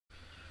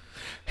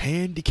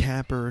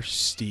Handicapper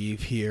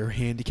Steve here,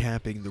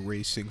 handicapping the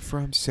racing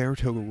from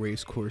Saratoga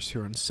Racecourse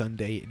here on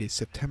Sunday. It is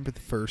September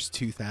the 1st,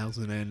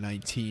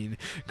 2019.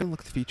 Gonna look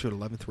at the featured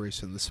 11th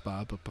race in the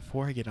spot, but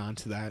before I get on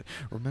to that,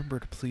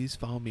 remember to please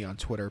follow me on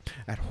Twitter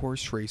at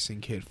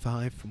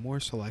HorseRacingKid5 for more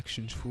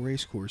selections for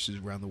racecourses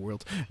around the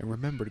world. And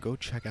remember to go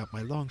check out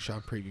my long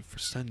shot preview for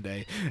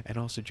Sunday, and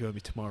also join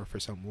me tomorrow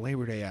for some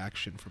Labor Day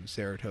action from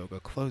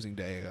Saratoga, closing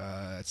day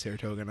at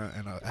Saratoga,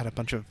 and at a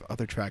bunch of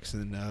other tracks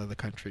in the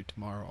country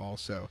tomorrow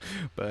also.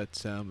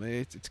 But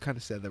it's kind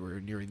of sad that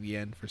we're nearing the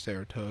end for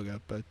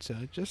Saratoga, but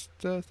just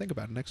think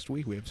about it. Next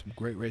week we have some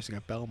great racing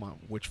at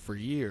Belmont, which for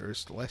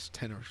years, the last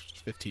 10 or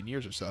 15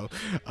 years or so,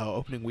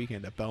 opening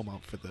weekend at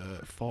Belmont for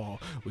the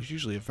fall was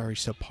usually a very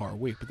subpar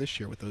week, but this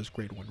year with those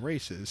Grade 1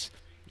 races,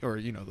 or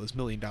those $1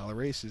 million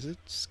races,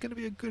 it's going to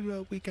be a good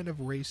weekend of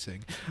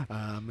racing,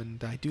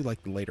 and I do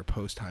like the later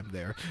post time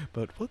there,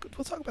 but we'll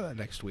talk about that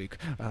next week.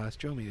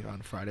 Join me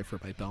on Friday for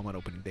my Belmont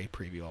opening day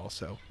preview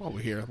also. While we're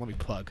here, let me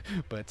plug,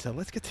 but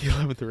let's get to the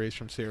 11th race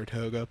from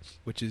Saratoga,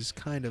 which is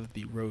kind of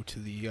the road to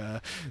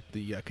the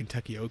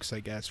Kentucky Oaks,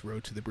 I guess,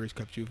 road to the Brews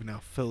Cup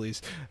Juvenile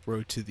Fillies,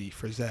 road to the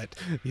Frizette.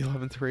 The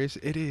 11th race,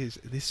 it is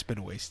the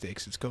Spinaway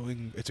Stakes. It's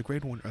a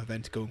Grade 1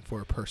 event going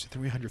for a purse of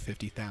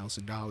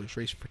 $350,000,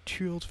 race for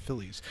 2-year-old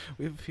fillies.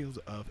 We have a field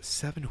of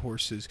 7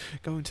 horses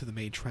going to the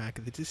main track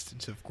at the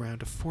distance of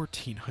ground of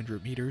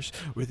 1,400 meters,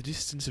 with a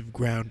distance of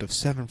ground of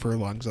 7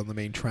 furlongs on the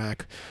main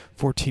track.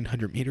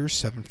 1,400 meters,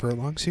 7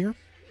 furlongs here.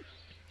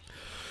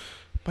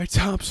 My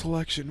top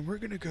selection, we're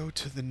going to go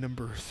to the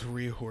number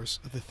 3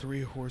 horse, the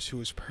 3 horse who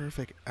is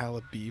perfect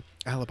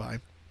alibi.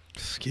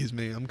 Excuse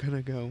me, I'm going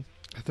to go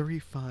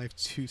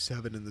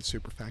 3-5-2-7 in the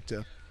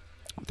superfecta.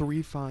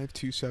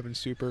 3-5-2-7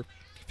 super.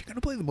 If you're going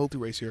to play the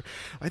multi-race here,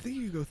 I think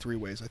you could go 3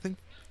 ways. I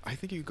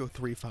think you could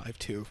go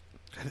 3-5-2.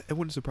 It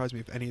wouldn't surprise me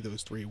if any of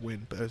those 3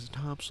 win, but as a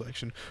top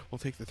selection, we'll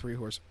take the 3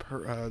 horse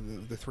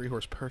the 3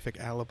 horse perfect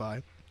alibi.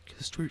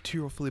 This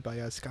 2-year-old filly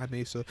by Sky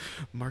Mesa,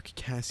 Mark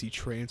Cassie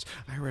trains.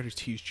 Ira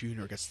Tease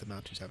Jr. gets the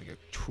mount, who's having a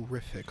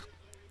terrific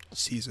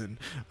season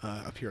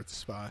up here at the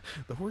spot.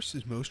 The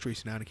horse's most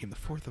recent outing came the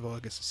 4th of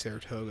August at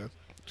Saratoga.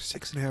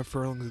 6.5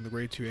 furlongs in the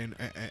Grade 2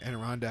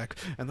 Adirondack,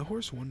 and the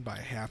horse won by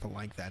half a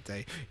length that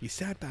day. He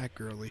sat back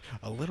early,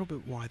 a little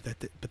bit wide,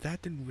 but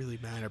that didn't really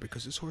matter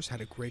because this horse had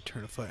a great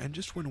turn of foot and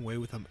just went away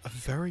with him. A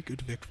very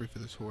good victory for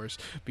this horse.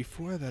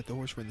 Before that, the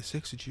horse ran the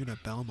 6th of June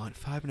at Belmont,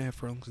 5.5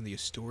 furlongs in the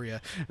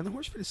Astoria, and the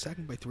horse finished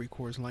second by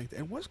 3/4 length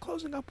and was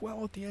closing up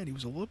well at the end. He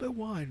was a little bit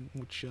wide,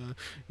 which,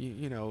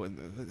 in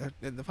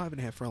the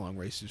 5.5 furlong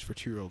races for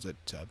 2-year-olds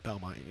at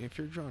Belmont, if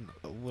you're drawn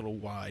a little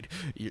wide,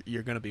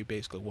 you're going to be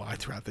basically wide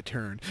throughout the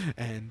turn.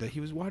 And he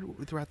was wide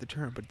throughout the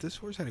turn, but this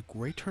horse had a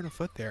great turn of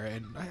foot there,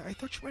 and I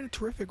thought she ran a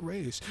terrific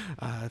race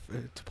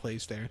to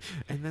place there.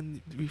 And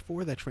then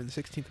before that, she ran the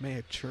 16th of May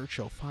at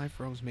Churchill, 5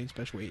 furlongs, main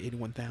special weight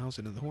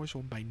 81,000, and the horse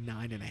won by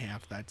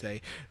 9.5 that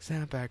day.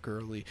 Sat back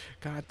early,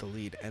 got the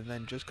lead, and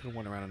then just could have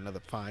won around another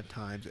 5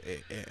 times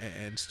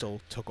and still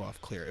took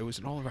off clear. It was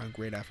an all-around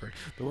great effort.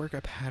 The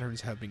workout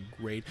patterns have been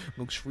great.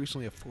 Most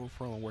recently, a 4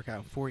 furlong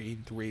workout,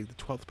 4.83, the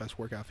 12th best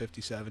workout,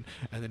 57,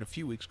 and then a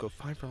few weeks ago,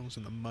 5 furlongs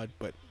in the mud,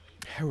 but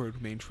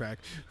Herod main track,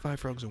 5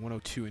 furlongs in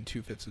 102 and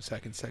 2/5 of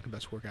seconds, second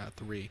best workout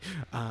 3.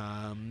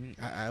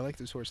 I like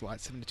this horse a lot.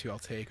 7-2, I'll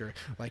take her.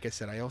 Like I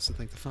said, I also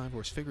think the 5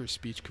 horse Figure of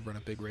Speech could run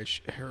a big race.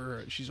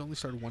 She's only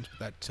started once,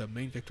 but that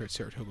main victory at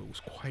Saratoga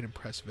was quite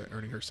impressive at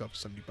earning herself a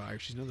Sunday buyer.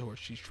 She's another horse.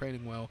 She's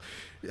training well.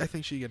 I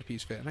think she get a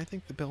piece fit, and I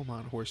think the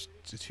Belmont horse,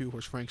 the 2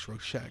 horse Frank's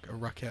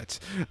Roquette.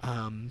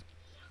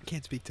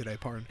 Can't speak today,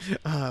 pardon.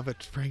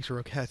 But Frank's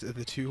Roquette,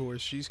 the 2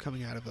 horse, she's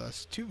coming out of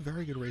us. 2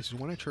 very good races,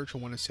 one at Churchill,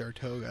 one at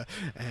Saratoga,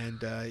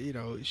 and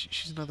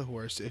she's another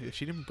horse. If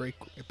she didn't break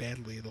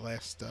badly the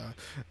last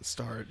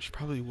start, she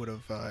probably would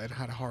have and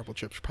had a horrible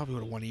trip. She probably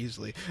would have won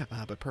easily.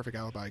 But Perfect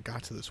Alibi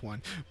got to this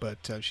one.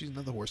 But she's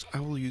another horse.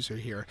 I will use her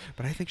here,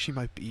 but I think she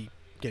might be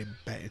getting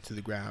bet into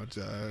the ground,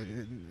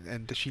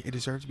 and does she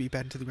deserve to be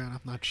bet into the ground?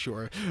 I'm not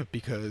sure,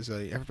 because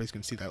everybody's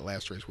going to see that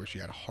last race where she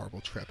had a horrible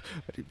trip,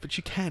 but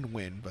she can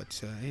win. But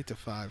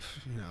 8-5,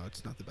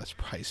 it's not the best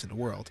price in the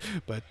world,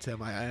 but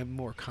I am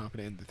more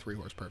confident in the 3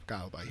 horse Perfect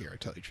Alibi here, I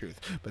tell you the truth.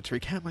 But to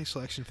recap my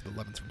selection for the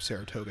 11th from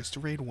Saratoga, it's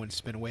to Grade 1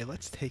 Spinaway.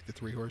 Let's take the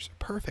 3 horse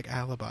Perfect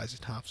Alibi as a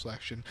top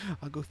selection.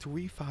 I'll go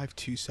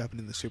 3-5-2-7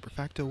 in the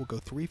superfecta. We'll go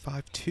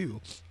 3-5-2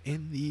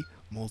 in the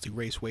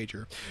multi-race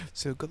wager.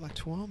 So good luck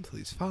to all, and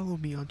please follow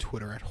me on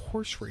Twitter at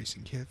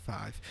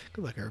HorseRacingKid5.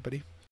 Good luck, everybody.